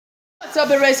What's up,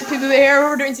 everybody? So people here. What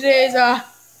we're doing today is I'm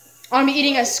gonna be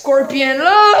eating a scorpion.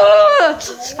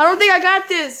 I don't think I got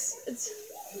this.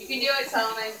 You can do it,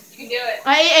 Solomon. You can do it.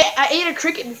 I ate a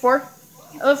cricket before.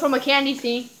 It was from a candy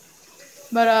thing,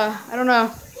 but I don't know.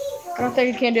 I don't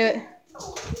think I can do it.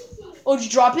 Oh, did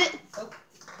you drop it? Oh,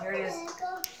 here it is.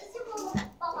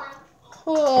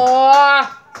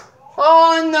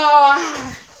 Oh no!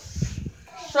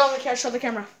 Show the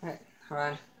camera. All right, hold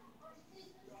on.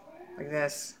 Like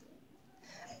this.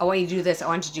 I want you to do this. I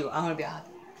want you to do it. I want to be a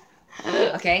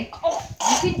okay?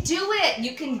 You can do it.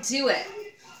 You can do it.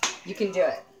 You can do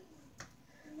it.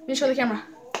 Let me show the camera.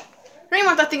 I don't even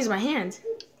want that thing in my hand.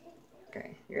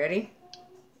 Okay, you ready?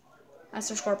 That's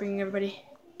the scorpion, everybody.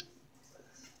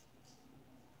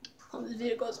 Oh, this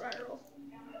video goes viral.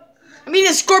 I'm eating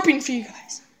a scorpion for you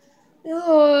guys.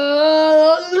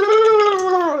 Alright.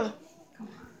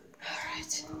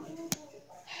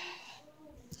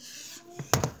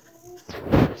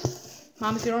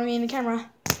 Mom, if you don't want me in the camera.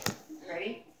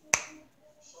 Ready?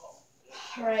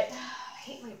 Alright. I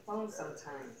hate my phone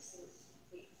sometimes.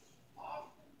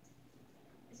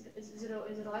 Is it alive?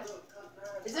 Is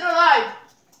it alive?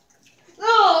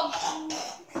 No!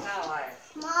 It's not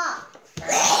alive. Mom.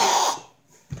 Right,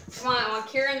 come on, I want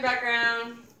Kira in the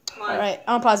background. Come on. Alright,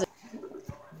 I'll pause it.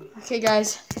 Okay,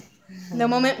 guys. No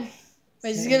moment. Wait,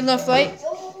 is this good enough light?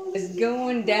 It's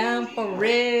going down for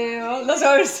real. That's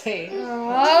what I was saying.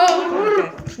 Oh. Okay.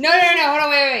 No, hold on,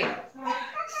 wait.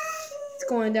 It's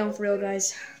going down for real,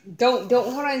 guys. Don't,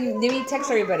 hold on, let me text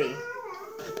everybody.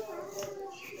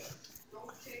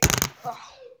 I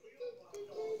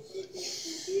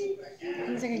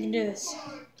don't think I can do this.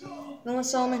 No one,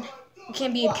 Solomon. You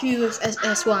can't be a PUSY.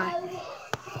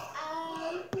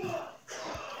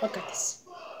 Look at this.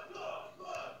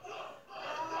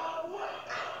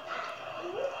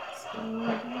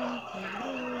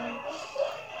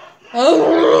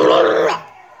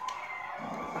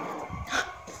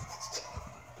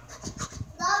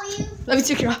 Love you. Love you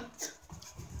too, Kira.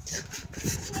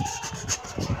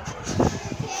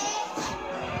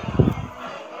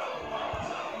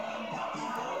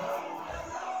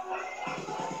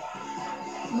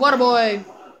 Water boy. I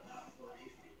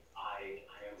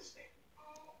understand.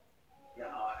 Yeah,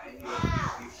 I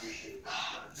appreciate that.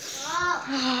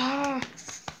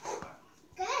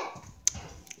 Good.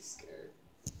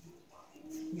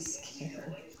 He's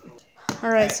scared.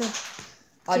 Alright, so.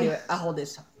 I'll do it. I'll hold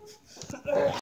this.